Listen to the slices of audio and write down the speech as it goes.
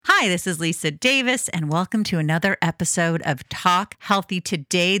Hi, this is Lisa Davis, and welcome to another episode of Talk Healthy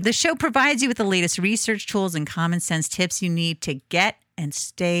Today. The show provides you with the latest research tools and common sense tips you need to get and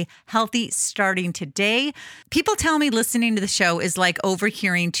stay healthy starting today. People tell me listening to the show is like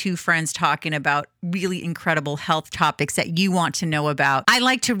overhearing two friends talking about really incredible health topics that you want to know about. I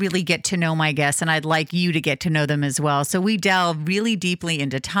like to really get to know my guests, and I'd like you to get to know them as well. So we delve really deeply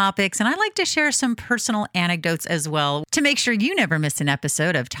into topics, and I like to share some personal anecdotes as well. To make sure you never miss an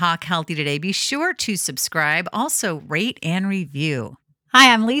episode of Talk Healthy Today, be sure to subscribe, also rate and review.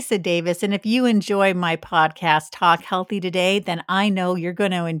 Hi, I'm Lisa Davis, and if you enjoy my podcast, Talk Healthy Today, then I know you're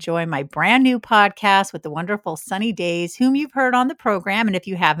going to enjoy my brand new podcast with the wonderful Sunny Days, whom you've heard on the program. And if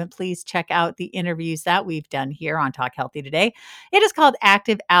you haven't, please check out the interviews that we've done here on Talk Healthy Today. It is called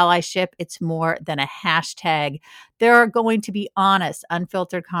Active Allyship. It's more than a hashtag. There are going to be honest,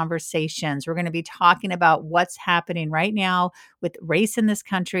 unfiltered conversations. We're going to be talking about what's happening right now with race in this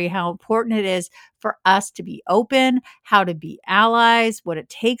country, how important it is for us to be open, how to be allies, what it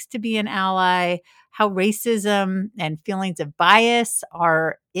takes to be an ally, how racism and feelings of bias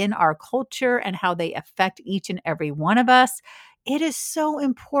are in our culture and how they affect each and every one of us. It is so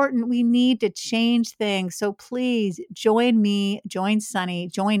important. We need to change things. So please join me, join Sunny,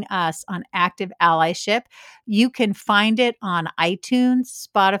 join us on Active Allyship. You can find it on iTunes,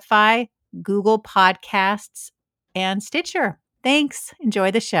 Spotify, Google Podcasts, and Stitcher. Thanks. Enjoy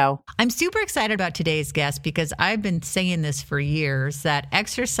the show. I'm super excited about today's guest because I've been saying this for years, that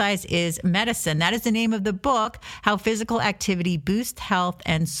exercise is medicine. That is the name of the book, How Physical Activity Boosts Health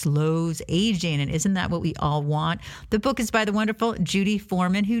and Slows Aging. And isn't that what we all want? The book is by the wonderful Judy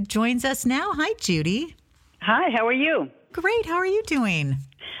Foreman, who joins us now. Hi, Judy. Hi, how are you? Great. How are you doing?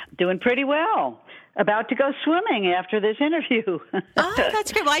 Doing pretty well. About to go swimming after this interview. Oh,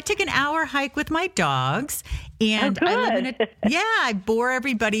 that's great. Well, I took an hour hike with my dogs, and I live in I bore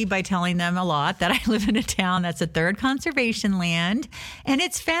everybody by telling them a lot that I live in a town that's a third conservation land, and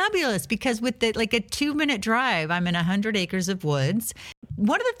it's fabulous because with a 2-minute drive, I'm in 100 acres of woods.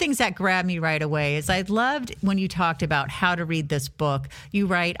 One of the things that grabbed me right away is I loved when you talked about how to read this book. You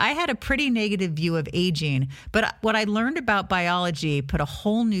write, I had a pretty negative view of aging, but what I learned about biology put a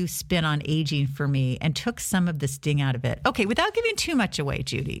whole new spin on aging for me and took some of the sting out of it. Okay, without giving too much away,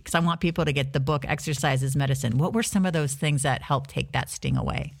 Judy, because I want people to get the book, Exercise is Medicine. What were some of those things that helped take that sting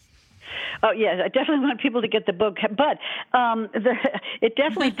away? Oh, yes, I definitely want people to get the book, but it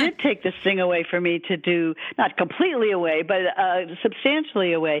definitely did take the sting away for me to do, not completely away, but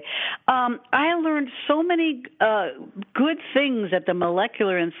substantially away. I learned so many good things at the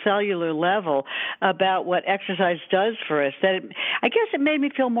molecular and cellular level about what exercise does for us that I guess it made me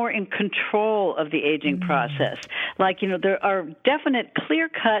feel more in control of the aging process. Like, there are definite,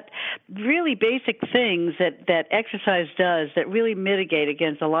 clear-cut, really basic things that exercise does that really mitigate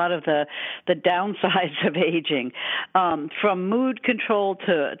against a lot of the downsides of aging, from mood control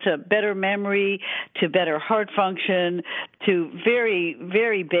to better memory, to better heart function, to very,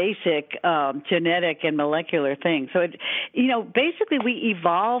 very basic genetic and molecular things. So, basically we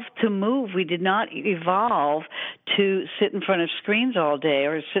evolved to move. We did not evolve to sit in front of screens all day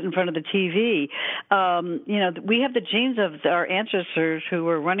or sit in front of the TV. We have the genes of our ancestors who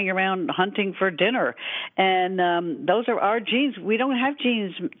were running around hunting for dinner, and those are our genes. We don't have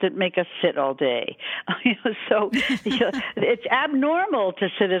genes that make us sit all day. So it's abnormal to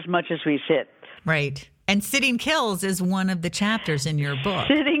sit as much as we sit. Right. And Sitting Kills is one of the chapters in your book.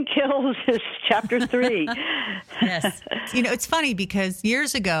 Sitting Kills is chapter 3. Yes. It's funny because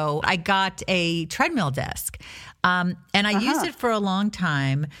years ago I got a treadmill desk, and I used it for a long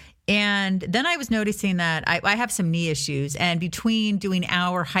time. And then I was noticing that I have some knee issues, and between doing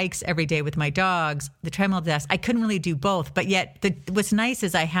hour hikes every day with my dogs, the treadmill desk, I couldn't really do both. But yet what's nice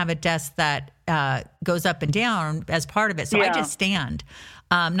is I have a desk that goes up and down as part of it. So I just stand.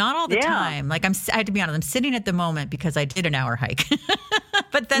 Not all the time. I had to be honest, I'm sitting at the moment because I did an hour hike.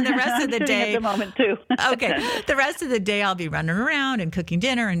 But then the rest of the day, at the moment too. Okay. The rest of the day I'll be running around and cooking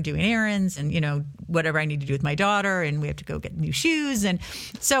dinner and doing errands and, whatever I need to do with my daughter, and we have to go get new shoes. And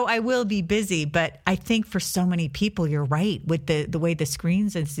so I will be busy. But I think for so many people, you're right, with the way the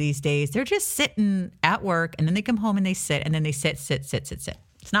screens is these days, they're just sitting at work and then they come home and they sit and then they sit.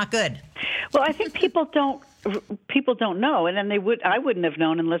 It's not good. Well, I think people don't people don't know, and then I wouldn't have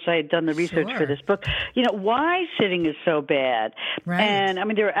known unless I had done the research for this book. Why sitting is so bad. Right. And I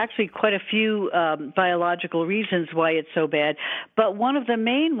mean, there are actually quite a few biological reasons why it's so bad, but one of the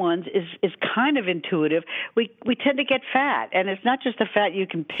main ones is kind of intuitive. We tend to get fat, and it's not just the fat you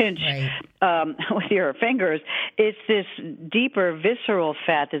can pinch with your fingers. It's this deeper visceral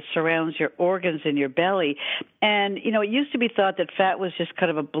fat that surrounds your organs in your belly. And it used to be thought that fat was just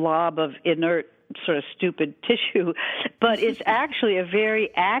kind of a blob of inert, sort of stupid tissue, but it's actually a very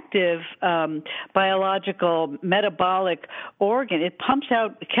active biological metabolic organ. It pumps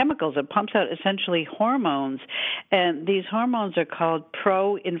out chemicals. It pumps out essentially hormones, and these hormones are called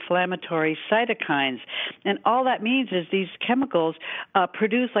pro-inflammatory cytokines. And all that means is these chemicals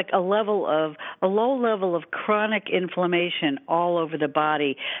produce like a low level of chronic inflammation all over the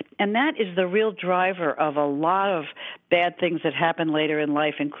body, and that is the real driver of a lot of bad things that happen later in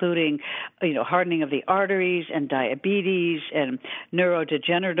life, including hardening of the arteries and diabetes and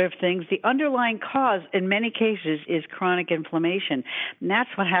neurodegenerative things. The underlying cause in many cases is chronic inflammation, and that's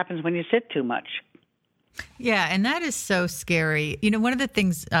what happens when you sit too much. Yeah, and that is so scary. One of the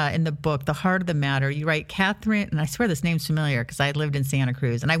things in the book, The Heart of the Matter, you write Catherine, and I swear this name's familiar because I lived in Santa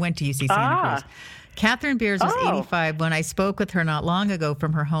Cruz, and I went to UC Santa Cruz. Catherine Beers was 85 when I spoke with her not long ago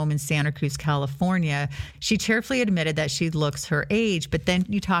from her home in Santa Cruz, California. She cheerfully admitted that she looks her age, but then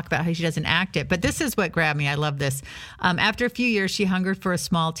you talk about how she doesn't act it. But this is what grabbed me. I love this. After a few years, she hungered for a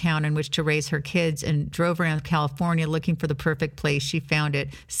small town in which to raise her kids and drove around California looking for the perfect place. She found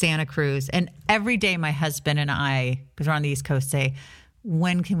it, Santa Cruz. And every day my husband and I, because we're on the East Coast, say,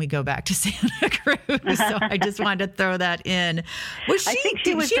 when can we go back to Santa Cruz? So I just wanted to throw that in. I think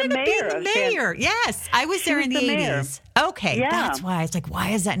she was the mayor. Yes, I was there in the 80s. Okay, that's why. It's like, why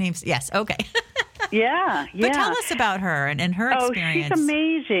is that name? Yes, okay. Yeah. But tell us about her and her experience. Oh, she's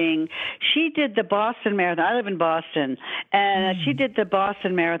amazing. She did the Boston Marathon. I live in Boston. And she did the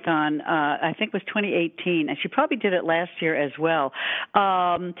Boston Marathon, I think it was 2018. And she probably did it last year as well.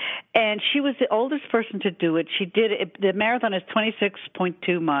 And she was the oldest person to do it. She did it. The marathon is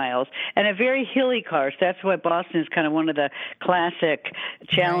 26.2 miles and a very hilly course. That's why Boston is kind of one of the classic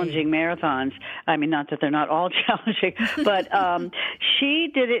challenging marathons. I mean, not that they're not all challenging, but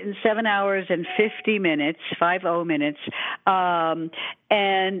she did it in 7 hours and 50 minutes.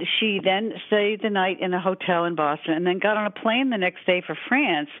 And she then stayed the night in a hotel in Boston and then got on a plane the next day for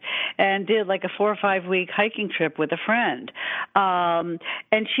France and did like a 4 or 5 week hiking trip with a friend. And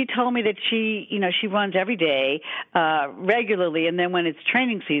she told me that she runs every day regularly, and then when it's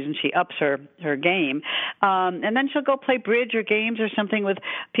training season, she ups her game. And then she'll go play bridge or games or something with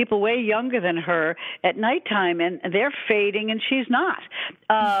people way younger than her at nighttime, and they're fading, and she's not.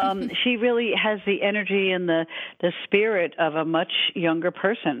 She really has the energy and the spirit of a much younger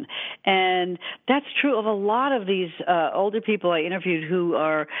person. And that's true of a lot of these older people I interviewed who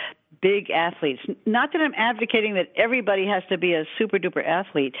are big athletes. Not that I'm advocating that everybody has to be a super duper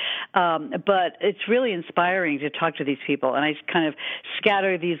athlete, but it's really inspiring to talk to these people. And I kind of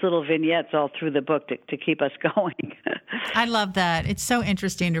scatter these little vignettes all through the book to keep us going. I love that. It's so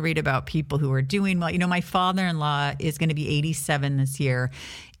interesting to read about people who are doing well. My father-in-law is going to be 87 this year.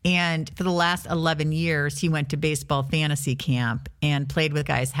 And for the last 11 years, he went to baseball fantasy camp and played with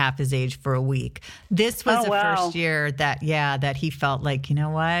guys half his age for a week. This was first year that he felt like, you know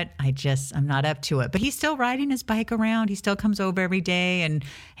what, I'm not up to it. But he's still riding his bike around. He still comes over every day and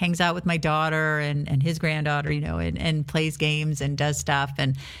hangs out with my daughter and his granddaughter, and plays games and does stuff.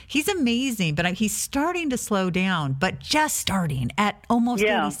 And he's amazing, but he's starting to slow down, but just starting at almost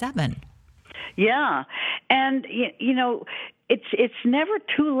 87. Yeah. And, it's never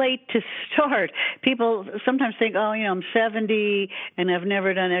too late to start. People sometimes think, I'm 70 and I've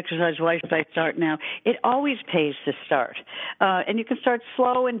never done exercise. Why should I start now? It always pays to start. And you can start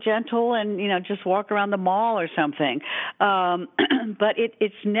slow and gentle and, just walk around the mall or something. But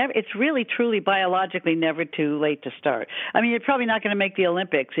it's really, truly biologically never too late to start. I mean, you're probably not going to make the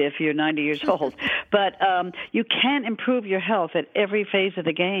Olympics if you're 90 years old, but you can improve your health at every phase of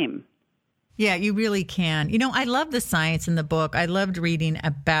the game. Yeah, you really can. I love the science in the book. I loved reading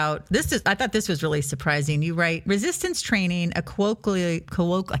about this. I thought this was really surprising. You write, resistance training, colloquially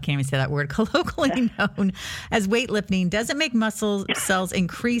known as weightlifting, doesn't make muscle cells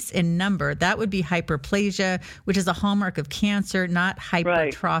increase in number. That would be hyperplasia, which is a hallmark of cancer, not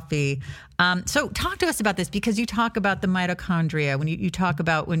hypertrophy. Right. So talk to us about this, because you talk about the mitochondria when you talk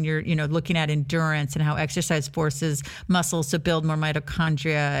about when you're looking at endurance and how exercise forces muscles to build more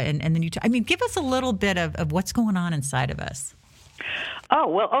mitochondria, and then give us a little bit of what's going on inside of us. Oh,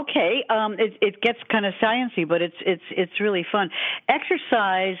 well, okay. It gets kind of sciencey, but it's really fun.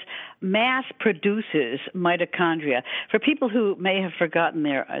 Exercise mass produces mitochondria. For people who may have forgotten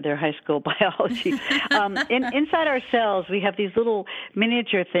their high school biology, inside our cells we have these little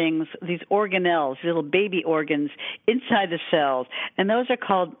miniature things, these organelles, little baby organs inside the cells, and those are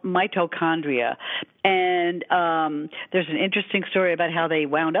called mitochondria. And there's an interesting story about how they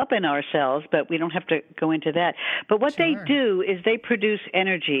wound up in our cells, but we don't have to go into that. But what they do is they produce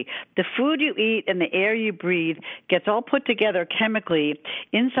energy. The food you eat and the air you breathe gets all put together chemically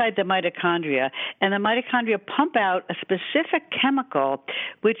inside the mitochondria, and the mitochondria pump out a specific chemical,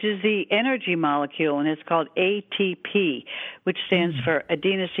 which is the energy molecule, and it's called ATP, which stands for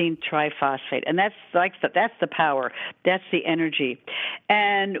adenosine triphosphate. And that's the power. That's the energy.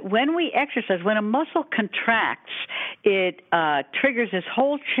 And when we exercise, when a muscle contracts, it triggers this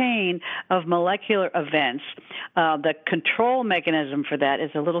whole chain of molecular events. The control mechanism for that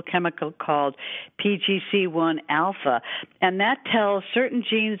is a little chemical called PGC1 alpha, and that tells certain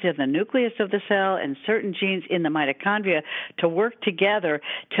genes in the nucleus of the cell and certain genes in the mitochondria to work together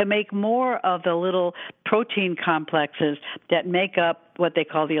to make more of the little protein complexes that make up what they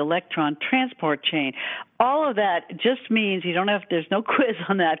call the electron transport chain. All of that just means there's no quiz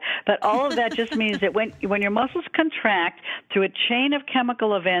on that, but all of that just means that when your muscles contract through a chain of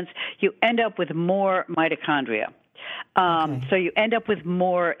chemical events, you end up with more mitochondria. So you end up with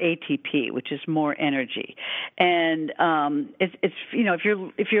more ATP, which is more energy. And it's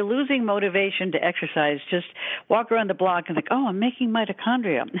if you're losing motivation to exercise, just walk around the block and think, oh, I'm making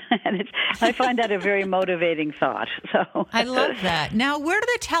mitochondria, and I find that a very motivating thought. So I love that. Now, where do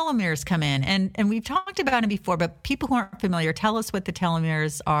the telomeres come in? And we've talked about it before, but people who aren't familiar, tell us what the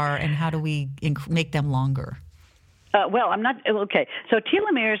telomeres are and how do we make them longer? Well, I'm not okay. So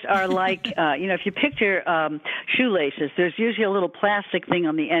telomeres are like, if you picture shoelaces, there's usually a little plastic thing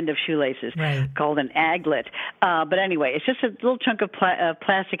on the end of shoelaces called an aglet. But anyway, it's just a little chunk of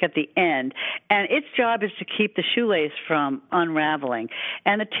plastic at the end, and its job is to keep the shoelace from unraveling.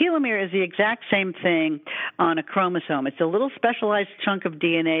 And the telomere is the exact same thing on a chromosome. It's a little specialized chunk of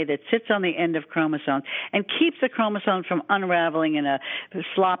DNA that sits on the end of chromosomes and keeps the chromosome from unraveling in a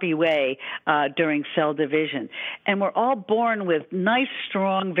sloppy way during cell division. And we're all born with nice,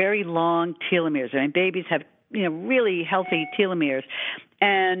 strong, very long telomeres. I mean, babies have, really healthy telomeres.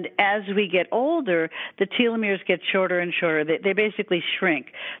 And as we get older, the telomeres get shorter and shorter. They basically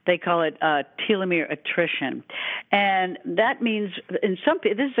shrink. They call it telomere attrition. And that means this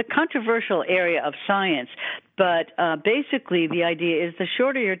is a controversial area of science, but basically the idea is the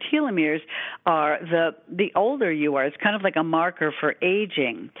shorter your telomeres are, the older you are. It's kind of like a marker for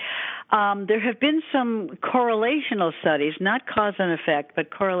aging. There have been some correlational studies, not cause and effect,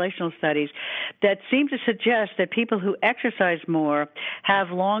 but correlational studies that seem to suggest that people who exercise more have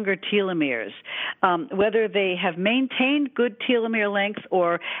longer telomeres. Whether they have maintained good telomere length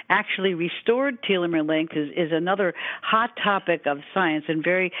or actually restored telomere length is another hot topic of science and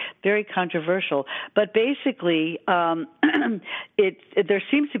very, very controversial. But basically, there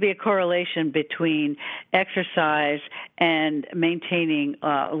seems to be a correlation between exercise and maintaining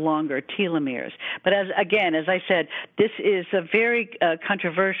longer telomeres. But as I said, this is a very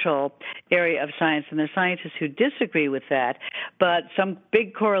controversial area of science, and there are scientists who disagree with that. But some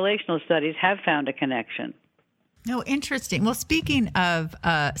big correlational studies have found a connection. Oh, interesting. Well, speaking of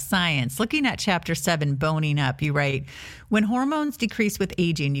science, looking at Chapter 7, Boning Up, you write, when hormones decrease with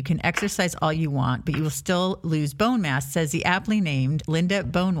aging, you can exercise all you want, but you will still lose bone mass, says the aptly named Linda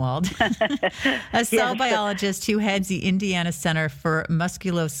Bonewald, a cell biologist who heads the Indiana Center for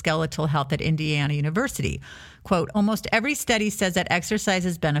Musculoskeletal Health at Indiana University. Quote, almost every study says that exercise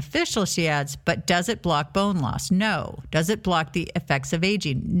is beneficial, she adds, but does it block bone loss? No. Does it block the effects of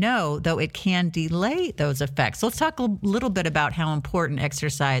aging? No, though it can delay those effects. So let's talk a little bit about how important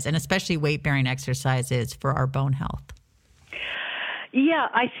exercise, and especially weight-bearing exercise, is for our bone health. Yeah,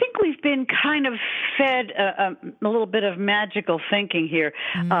 I think we've been kind of fed a little bit of magical thinking here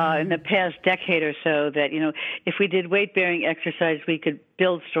in the past decade or so that, if we did weight-bearing exercise, we could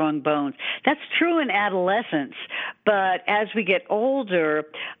build strong bones. That's true in adolescence, but as we get older,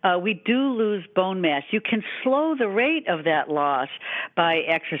 we do lose bone mass. You can slow the rate of that loss by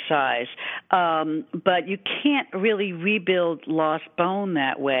exercise, but you can't really rebuild lost bone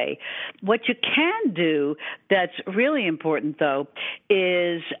that way. What you can do that's really important, though,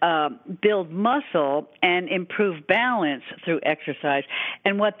 is build muscle and improve balance through exercise.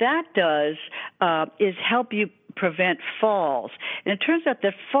 And what that does is help you prevent falls. And it turns out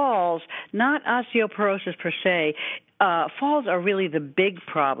that falls, not osteoporosis per se, falls are really the big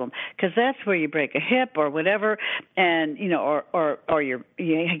problem, because that's where you break a hip or whatever, and or you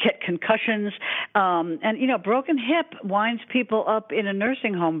get concussions, and broken hip winds people up in a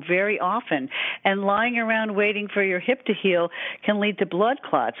nursing home very often, and lying around waiting for your hip to heal can lead to blood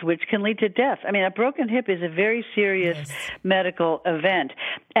clots, which can lead to death. I mean, a broken hip is a very serious medical event,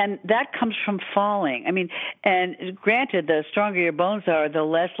 and that comes from falling. I mean, and granted, the stronger your bones are, the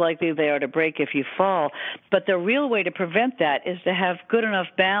less likely they are to break if you fall, but the real way to prevent that is to have good enough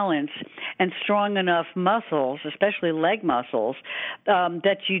balance and strong enough muscles, especially leg muscles,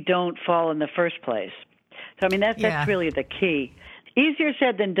 that you don't fall in the first place. So, I mean, that's really the key. Easier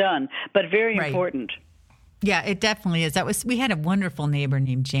said than done, but very important. Yeah, it definitely is. We had a wonderful neighbor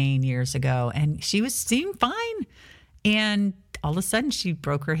named Jane years ago, and she seemed fine. And all of a sudden she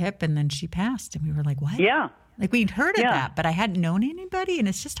broke her hip and then she passed. And we were like, what? Yeah. Like, we'd heard of that, but I hadn't known anybody, and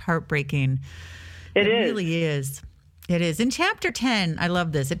it's just heartbreaking. It really is. It is. In Chapter 10, I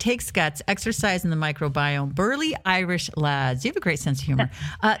love this. It takes guts, exercise in the microbiome. Burly Irish lads. You have a great sense of humor.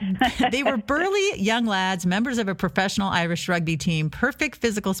 They were burly young lads, members of a professional Irish rugby team, perfect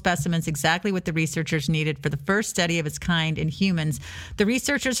physical specimens, exactly what the researchers needed for the first study of its kind in humans. The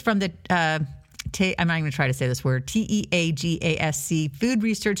researchers from the I'm not going to try to say this word, TEAGASC Food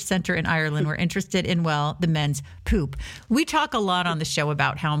Research Center in Ireland were interested in, the men's poop. We talk a lot on the show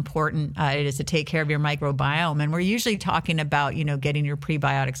about how important it is to take care of your microbiome. And we're usually talking about, getting your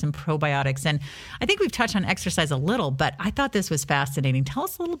prebiotics and probiotics. And I think we've touched on exercise a little, but I thought this was fascinating. Tell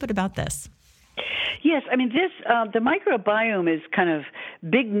us a little bit about this. Yes, I mean, the microbiome is kind of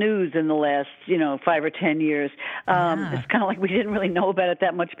big news in the last, 5 or 10 years. It's kind of like we didn't really know about it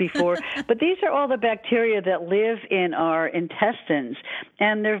that much before. But these are all the bacteria that live in our intestines.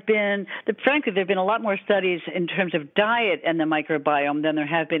 And frankly, there have been a lot more studies in terms of diet and the microbiome than there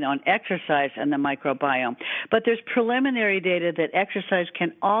have been on exercise and the microbiome. But there's preliminary data that exercise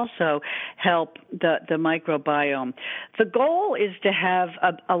can also help the microbiome. The goal is to have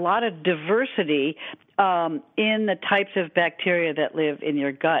a lot of diversity in the types of bacteria that live in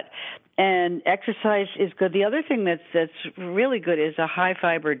your gut. And exercise is good. The other thing that's really good is a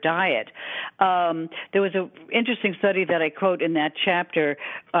high-fiber diet. There was an interesting study that I quote in that chapter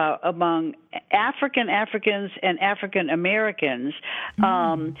among Africans and African Americans.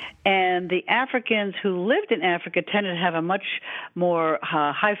 And the Africans who lived in Africa tended to have a much more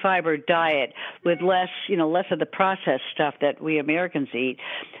high-fiber diet with less of the processed stuff that we Americans eat.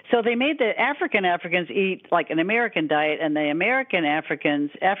 So they made the Africans eat like an American diet, and the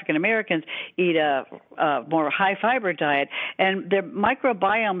African Americans eat a more high-fiber diet, and their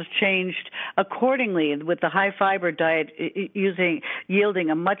microbiomes changed accordingly with the high-fiber diet yielding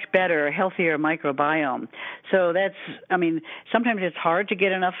a much better, healthier microbiome. So sometimes it's hard to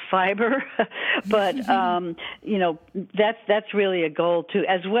get enough fiber, but that's really a goal too,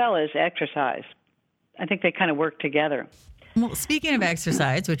 as well as exercise. I think they kind of work together. Well, speaking of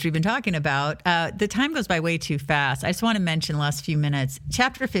exercise, which we've been talking about, the time goes by way too fast. I just want to mention the last few minutes.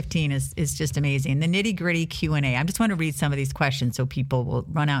 Chapter 15 is just amazing. The nitty-gritty Q&A. I just want to read some of these questions so people will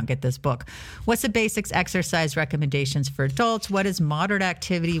run out and get this book. What's the basics exercise recommendations for adults? What is moderate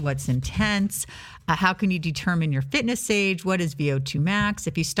activity? What's intense? How can you determine your fitness age? What is VO2 max?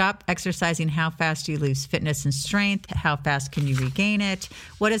 If you stop exercising, how fast do you lose fitness and strength? How fast can you regain it?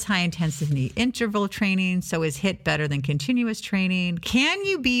 What is high intensity interval training? So is HIIT better than continuous training? Can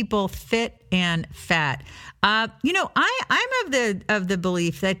you be both fit and fat? I'm of the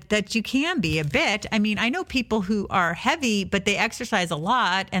belief that you can be a bit. I mean, I know people who are heavy, but they exercise a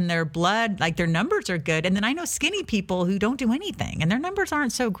lot and their blood, like their numbers are good. And then I know skinny people who don't do anything and their numbers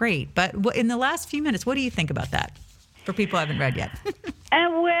aren't so great. But in the last few minutes, what do you think about that for people who haven't read yet?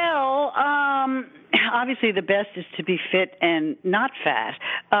 Obviously the best is to be fit and not fat.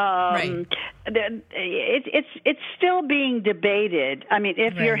 Right. It's still being debated. I mean,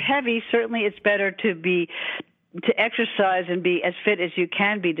 if you're heavy, certainly it's better to exercise and be as fit as you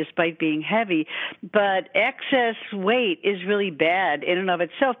can be despite being heavy. But excess weight is really bad in and of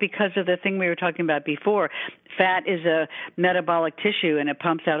itself because of the thing we were talking about before. Fat is a metabolic tissue, and it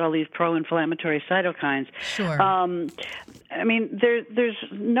pumps out all these pro-inflammatory cytokines. Sure. There's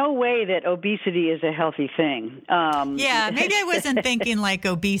no way that obesity is a healthy thing. Maybe I wasn't thinking like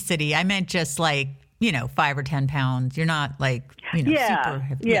obesity. I meant just like, 5 or 10 pounds. You're not like, super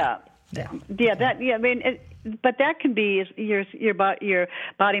heavy. But that can be your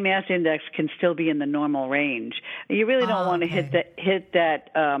body mass index can still be in the normal range. You really don't want to hit that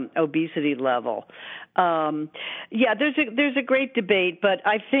obesity level. There's a great debate, but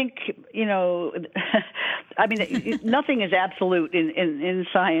I think I mean, nothing is absolute in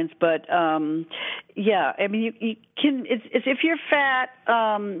science, but yeah, I mean, you can. It's if you're fat,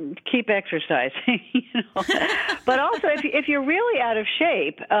 keep exercising, But also, if you're really out of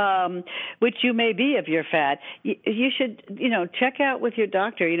shape, which you may be if you're fat, you should check out with your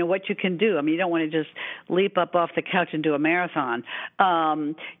doctor. What you can do. I mean, you don't want to just leap up off the couch and do a marathon.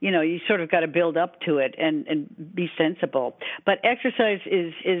 You sort of got to build up to it and be sensible. But exercise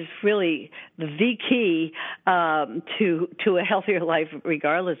is really the key to a healthier life,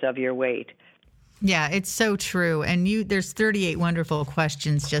 regardless of your weight. Yeah, it's so true. And there's 38 wonderful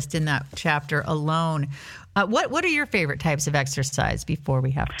questions just in that chapter alone. What are your favorite types of exercise before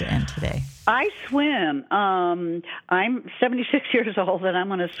we have to end today? I swim. I'm 76 years old, and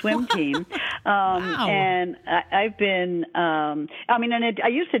I'm on a swim team. Wow. And I've been, I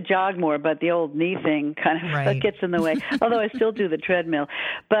used to jog more, but the old knee thing kind of gets in the way, although I still do the treadmill.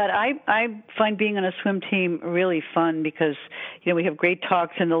 But I find being on a swim team really fun because, we have great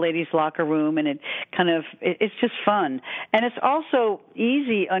talks in the ladies' locker room, and it's just fun. And it's also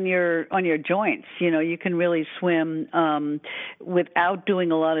easy on your joints. You can really swim without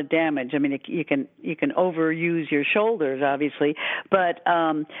doing a lot of damage. I mean, you can overuse your shoulders, obviously, but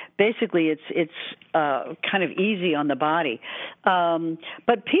basically it's kind of easy on the body.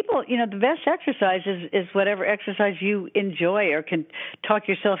 But people, the best exercise is whatever exercise you enjoy or can talk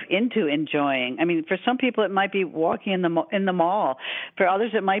yourself into enjoying. I mean, for some people it might be walking in the mall. For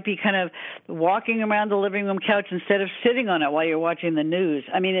others it might be kind of walking around the living room couch instead of sitting on it while you're watching the news.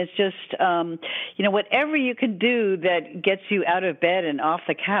 I mean, it's just whatever you can do that gets you out of bed and off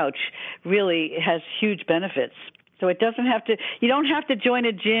the couch really has huge benefits. So you don't have to join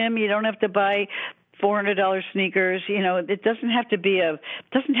a gym. You don't have to buy $400 sneakers. It doesn't have to be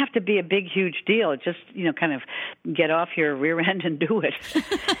a big, huge deal. Just, kind of get off your rear end and do it.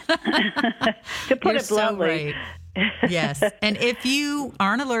 To put it bluntly. So right. Yes. And if you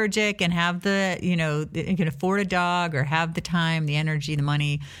aren't allergic and have you can afford a dog or have the time, the energy, the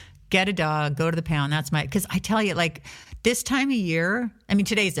money, get a dog, go to the pound. Because I tell you, like this time of year, I mean,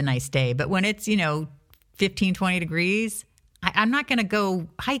 today's a nice day, but when it's, 15, 20 degrees, I'm not going to go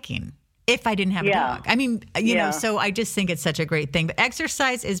hiking if I didn't have a dog. I mean, so I just think it's such a great thing. But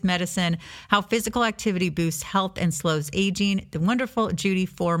exercise is medicine, how physical activity boosts health and slows aging. The wonderful Judy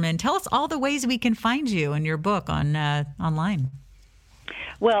Foreman. Tell us all the ways we can find you and your book online.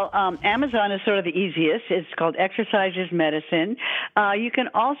 Well, Amazon is sort of the easiest. It's called Exercise is Medicine. You can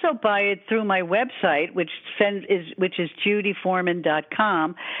also buy it through my website, which is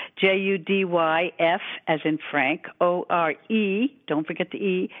judyforeman.com, JUDYF as in Frank, ORE, don't forget the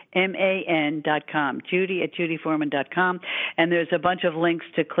E, MAN.com, Judy at judyforeman.com. And there's a bunch of links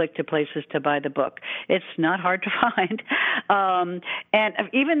to click to places to buy the book. It's not hard to find. And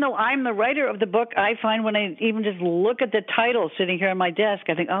even though I'm the writer of the book, I find when I even just look at the title sitting here on my desk,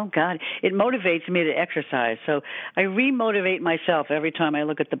 I think, oh, God, it motivates me to exercise. So I re-motivate myself every time I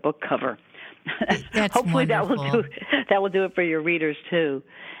look at the book cover. That's Hopefully wonderful. that will do it for your readers, too.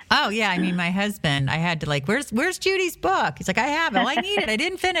 Oh, yeah. I mean, my husband, I had to where's Judy's book? He's like, I have it. Well, I need it. I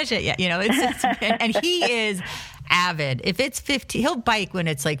didn't finish it yet. And he is avid. If it's 15, he'll bike when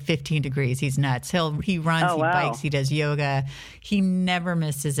it's like 15 degrees. He's nuts. He runs, bikes, he does yoga. He never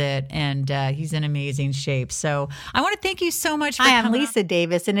misses it. And he's in amazing shape. So I want to thank you so much for coming. I'm Lisa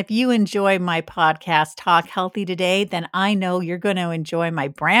Davis. And if you enjoy my podcast, Talk Healthy Today, then I know you're going to enjoy my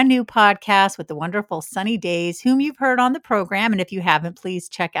brand new podcast with the wonderful Sunny Days, whom you've heard on the program. And if you haven't, please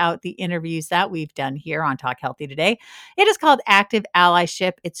check out the interviews that we've done here on Talk Healthy Today. It is called Active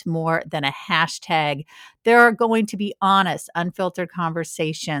Allyship. It's more than a hashtag. There are going to be honest, unfiltered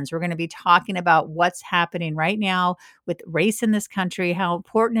conversations. We're going to be talking about what's happening right now with race in this country, how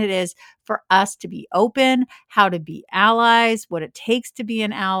important it is for us to be open, how to be allies, what it takes to be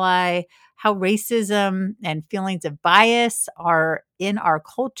an ally, how racism and feelings of bias are in our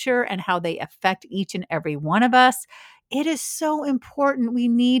culture and how they affect each and every one of us. It is so important. We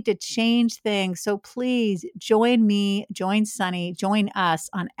need to change things. So please join me, join Sunny, join us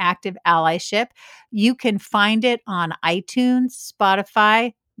on Active Allyship. You can find it on iTunes,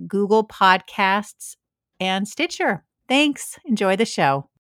 Spotify, Google Podcasts, and Stitcher. Thanks. Enjoy the show.